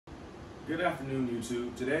Good afternoon,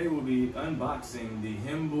 YouTube. Today we'll be unboxing the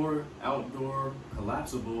Hembor Outdoor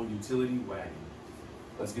Collapsible Utility Wagon.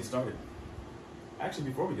 Let's get started. Actually,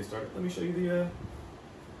 before we get started, let me show you the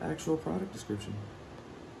actual product description.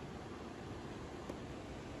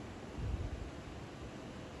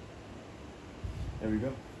 There we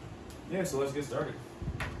go. Yeah, so let's get started.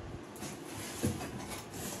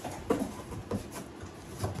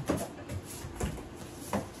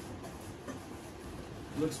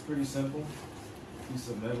 Looks pretty simple. Piece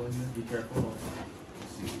of metal in here. Be careful.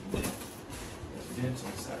 Let's see if we can get a dent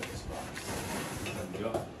on the side of this box. There we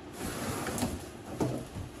go.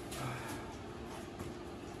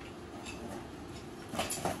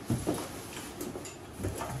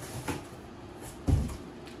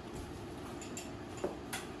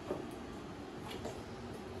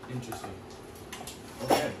 Interesting.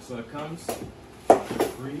 Okay, so it comes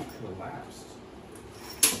pre-collapsed.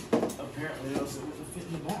 Apparently else it would have fit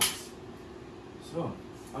in the box. So,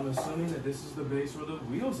 I'm assuming that this is the base where the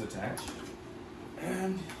wheels attach.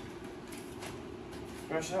 And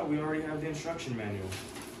fresh out, we already have the instruction manual.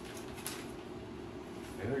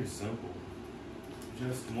 Very simple.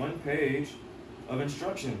 Just one page of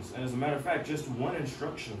instructions. And as a matter of fact, just one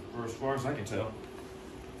instruction for as far as I can tell.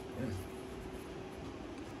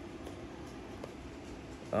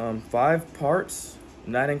 Yeah. 5 parts,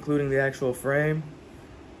 not including the actual frame.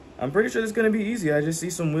 I'm pretty sure it's gonna be easy. I just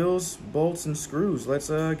see some wheels, bolts, and screws. Let's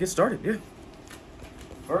get started, yeah.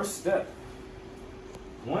 First step,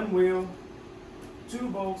 1 wheel, 2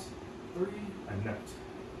 bolts, 3 a nut.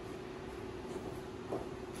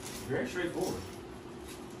 Very straightforward.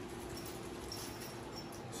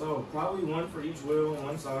 So probably 1 for each wheel on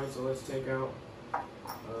one side, so let's take out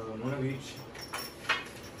 1 of each.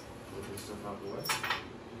 Put this stuff out the way.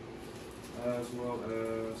 As well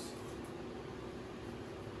as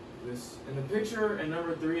this. In the picture in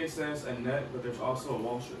number 3 it says a nut, but there's also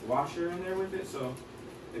a washer in there with it, so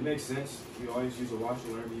it makes sense. You always use a washer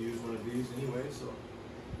whenever you use one of these anyway, so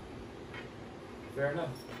fair enough.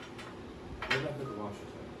 Where did I put the washer?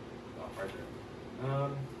 Oh, right there.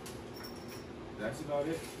 That's about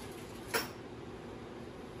it.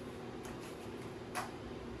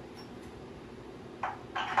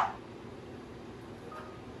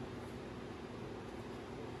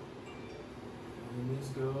 And this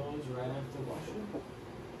goes right after the washer.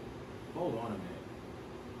 Hold on a minute.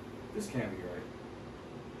 This can't be right.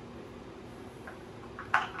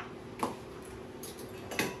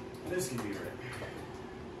 This can be right.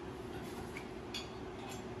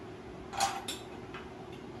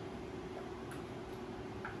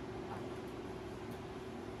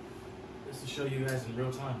 Just to show you guys in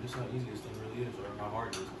real time just how easy this thing really is, or how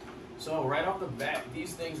hard it is. So right off the bat,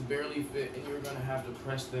 these things barely fit, and you're gonna have to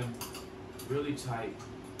press them really tight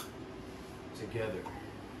together.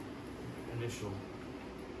 Initial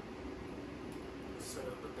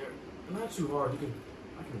setup, but they're not too hard. I can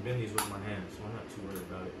bend these with my hands, so I'm not too worried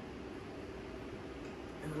about it.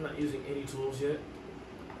 And I'm not using any tools yet.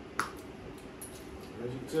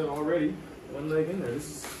 As you can tell already, 1 leg in there.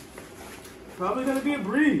 This is probably gonna be a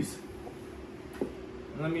breeze.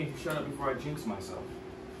 And let me shut up before I jinx myself.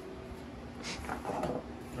 All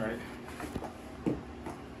right.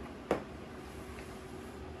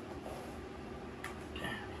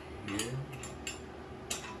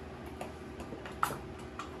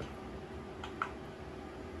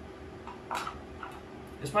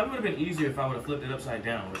 This probably would have been easier if I would have flipped it upside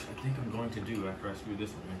down, which I think I'm going to do after I screw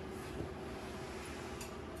this one in.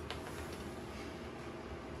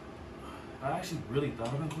 I actually really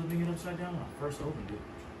thought about flipping it upside down when I first opened it.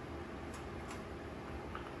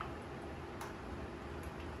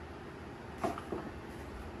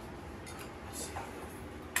 Let's see.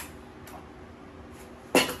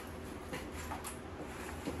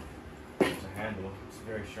 There's a handle. It's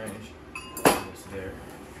very strange. It's there.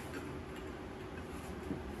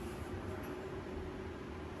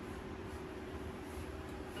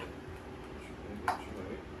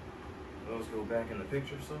 Those go back in the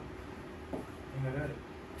picture, so I think I got it.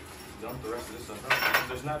 Dump the rest of this stuff out because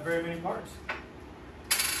there's not very many parts.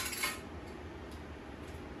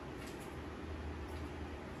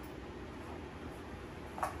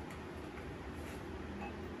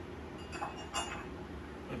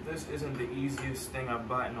 If this isn't the easiest thing I've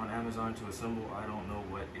bought on Amazon to assemble, I don't know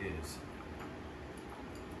what is.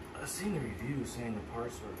 I've seen the reviews saying the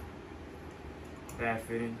parts are bad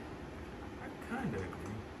fitting. I kind of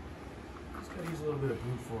agree. Just gotta use a little bit of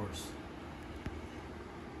brute force.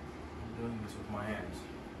 I'm doing this with my hands.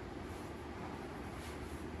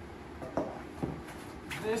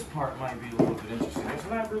 This part might be a little bit interesting. There's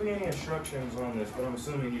not really any instructions on this, but I'm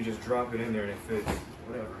assuming you just drop it in there and it fits.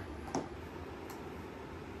 Whatever.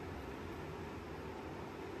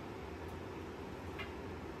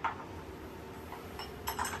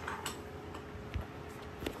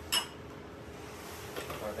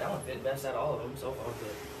 best out of all of them so far,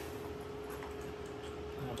 but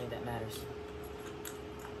I don't think that matters.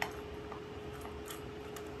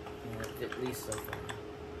 Yeah, at least so far.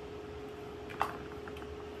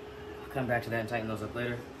 I'll come back to that and tighten those up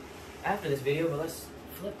later after this video, but let's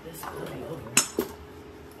flip this puppy over.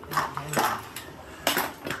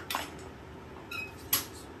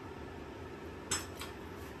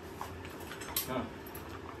 Huh.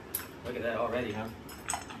 Look at that already, huh?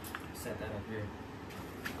 Set that up here.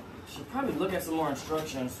 Should probably look at some more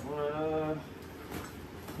instructions. I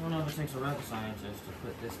don't know if it takes a rocket scientist to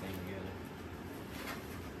put this thing together.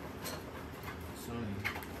 Assuming.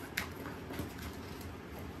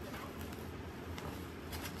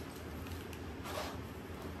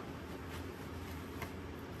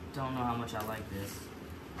 Don't know how much I like this.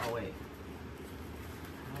 Oh wait.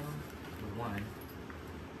 One.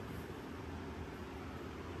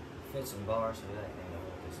 Fit some bars so that thing don't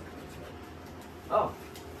hold this up. Oh,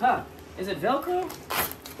 huh. Is it Velcro?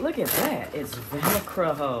 Look at that. It's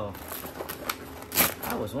Velcro.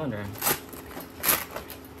 I was wondering.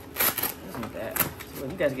 Isn't that?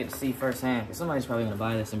 Well, you guys get to see firsthand, because somebody's probably going to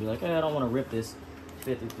buy this and be like, hey, I don't want to rip this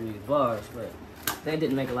fit through these bars, but that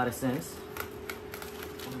didn't make a lot of sense.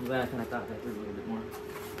 I'm glad I kind of thought that through a little bit more.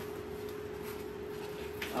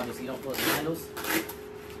 Obviously, you don't pull the handles.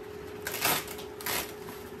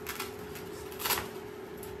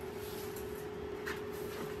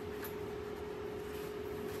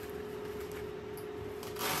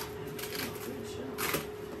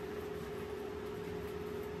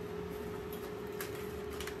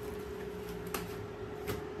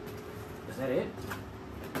 Is that it?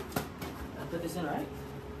 I put this in right?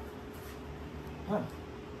 Huh.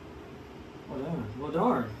 Well,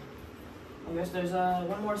 darn. I guess there's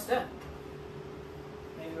one more step.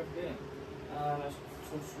 Maybe we're forgetting. There's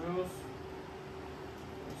some screws.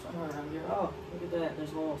 Somewhere around here. Oh, look at that.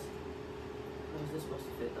 There's holes. What is this supposed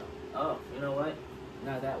to fit though? Oh, you know what?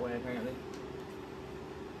 Not that way apparently.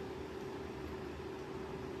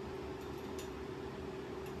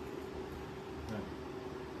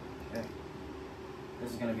 Okay.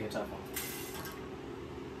 This is gonna be a tough one.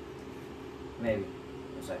 Maybe.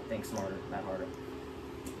 Just like think smarter, not harder.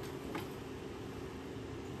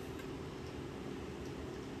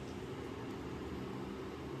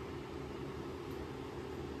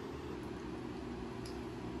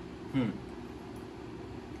 I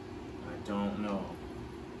don't know.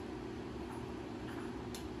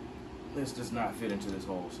 This does not fit into this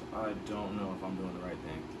hole, so I don't know if I'm doing the right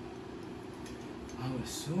thing. I'm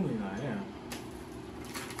assuming I am.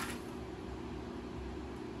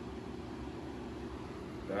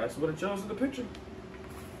 That's what it shows in the picture.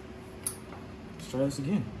 Let's try this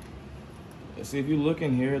again. See, if you look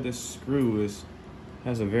in here, this screw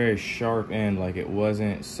has a very sharp end, like it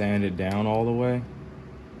wasn't sanded down all the way.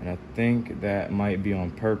 And I think that might be on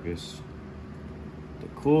purpose. The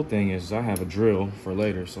cool thing is I have a drill for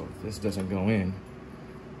later, so if this doesn't go in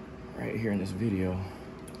right here in this video,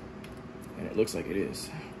 and it looks like it is,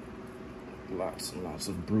 lots and lots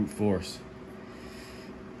of brute force.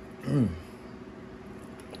 I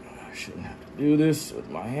shouldn't have to do this with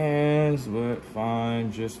my hands, but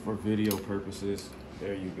fine, just for video purposes.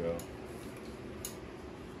 There you go.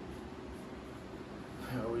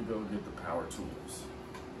 Now we go get the power tools.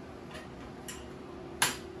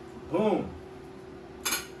 Boom.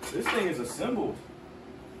 This thing is assembled.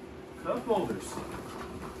 Cup holders.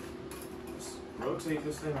 Let's rotate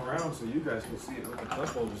this thing around so you guys can see it with the cup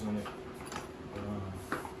holders in it.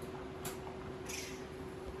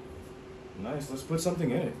 Nice, let's put something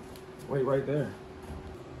in it. Wait right there.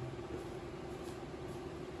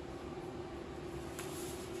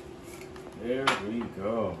 There we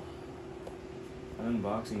go.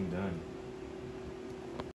 Unboxing done.